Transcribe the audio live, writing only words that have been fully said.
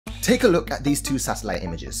Take a look at these two satellite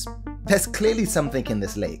images. There's clearly something in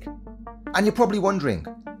this lake. And you're probably wondering,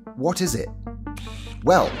 what is it?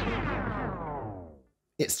 Well,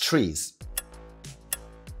 it's trees.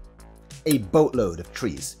 A boatload of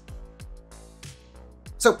trees.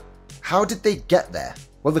 So, how did they get there?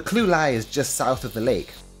 Well, the clue lies just south of the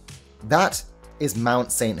lake. That is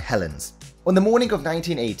Mount St. Helens. On the morning of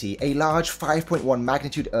 1980, a large 5.1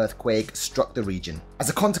 magnitude earthquake struck the region. As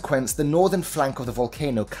a consequence, the northern flank of the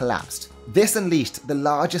volcano collapsed. This unleashed the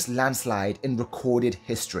largest landslide in recorded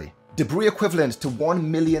history. Debris equivalent to 1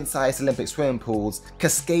 million-sized Olympic swimming pools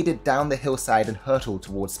cascaded down the hillside and hurtled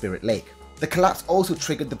towards Spirit Lake. The collapse also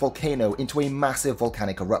triggered the volcano into a massive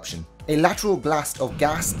volcanic eruption. A lateral blast of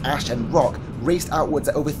gas, ash and rock raced outwards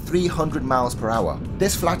at over 300 miles per hour.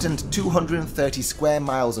 This flattened 230 square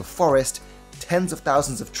miles of forest, tens of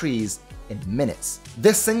thousands of trees in minutes.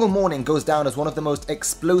 This single morning goes down as one of the most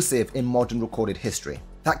explosive in modern recorded history.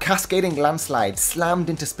 That cascading landslide slammed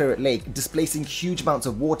into Spirit Lake, displacing huge amounts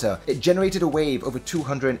of water. It generated a wave over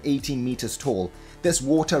 218 meters tall. This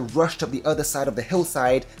water rushed up the other side of the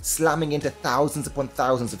hillside, slamming into thousands upon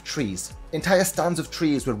thousands of trees. Entire stands of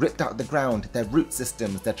trees were ripped out of the ground, their root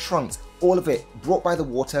systems, their trunks, all of it brought by the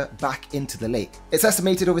water back into the lake. It's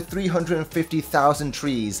estimated over 350,000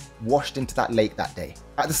 trees washed into that lake that day.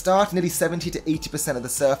 At the start, nearly 70 to 80% of the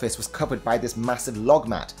surface was covered by this massive log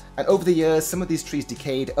mat, and over the years, some of these trees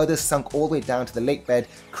decayed, others sunk all the way down to the lake bed,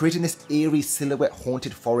 creating this eerie silhouette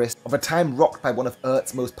haunted forest of a time rocked by one of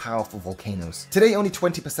Earth's most powerful volcanoes. Today, only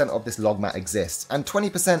 20% of this log mat exists, and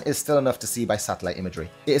 20% is still enough to see by satellite imagery.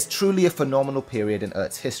 It is truly a phenomenal period in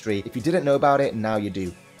Earth's history. If you didn't know about it, now you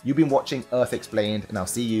do. You've been watching Earth Explained, and I'll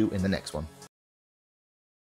see you in the next one.